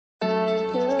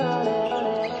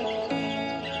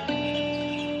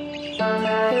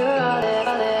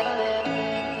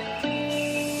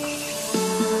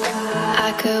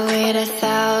could wait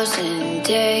 1,000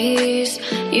 days.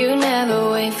 You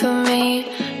never wait for me,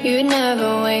 you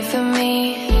never wait for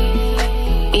me.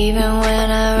 Even when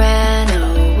I ran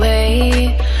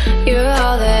away, you're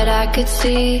all that I could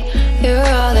see, you're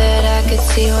all that I could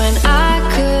see. When I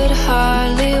could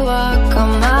hardly walk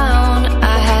on my own,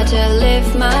 I had to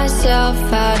lift myself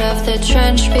out of the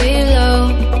trench below.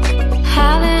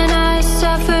 Haven't I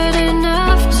suffered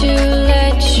enough to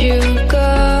let you go?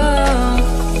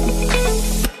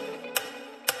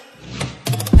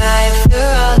 Right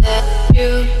through all that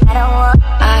you,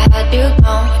 I had you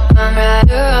gone. I'm right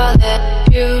through all that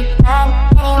you,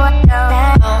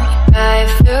 right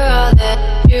through all that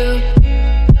you,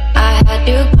 I had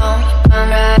you gone. I'm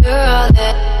right through all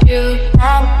that you,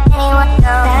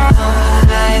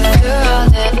 right through all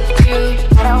that you,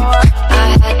 I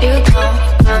had you gone.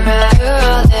 I'm right through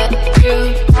all that you,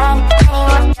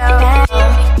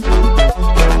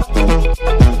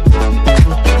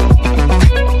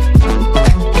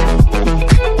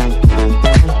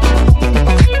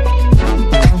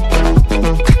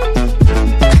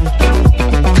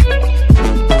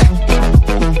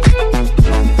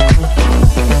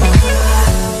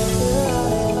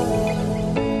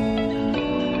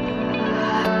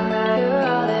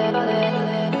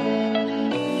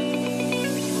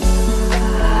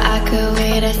 I could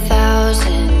wait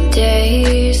 1,000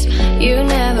 days. You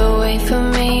never wait for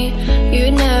me,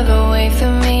 you never wait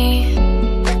for me.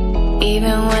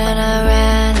 Even when I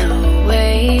ran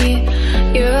away,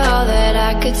 you're all that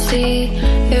I could see,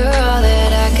 you're all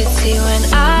that I could see. When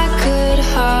I could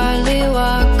hardly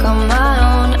walk on my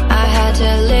own, I had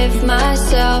to lift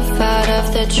myself out of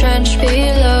the trench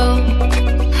below.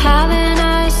 Haven't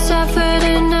I suffered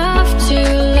enough to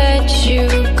let you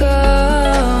go?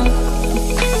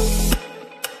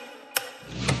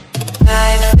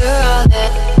 Right through all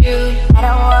that you,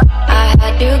 I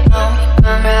had you gone.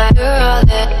 I'm right through all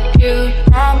that you,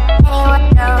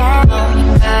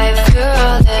 right through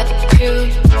all that you,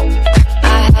 I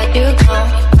had you gone.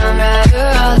 I'm right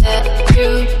through all that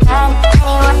you,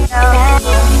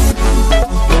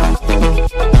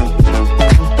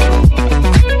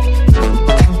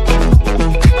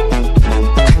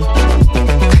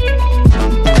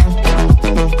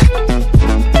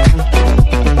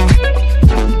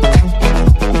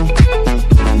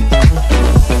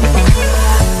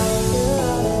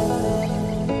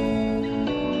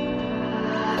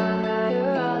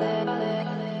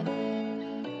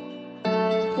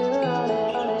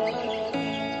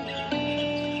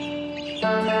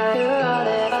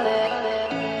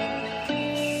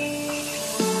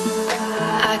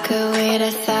 I could wait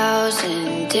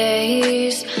 1,000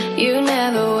 days. You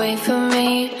never wait for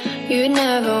me, you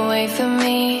never wait for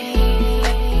me.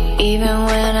 Even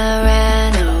when I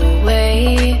ran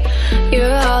away,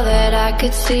 you're all that I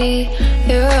could see,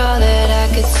 you're all that I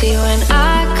could see. When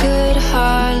I could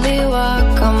hardly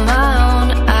walk on my own,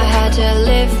 I had to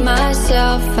lift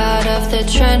myself out of the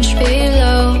trench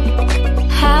below.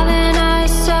 Haven't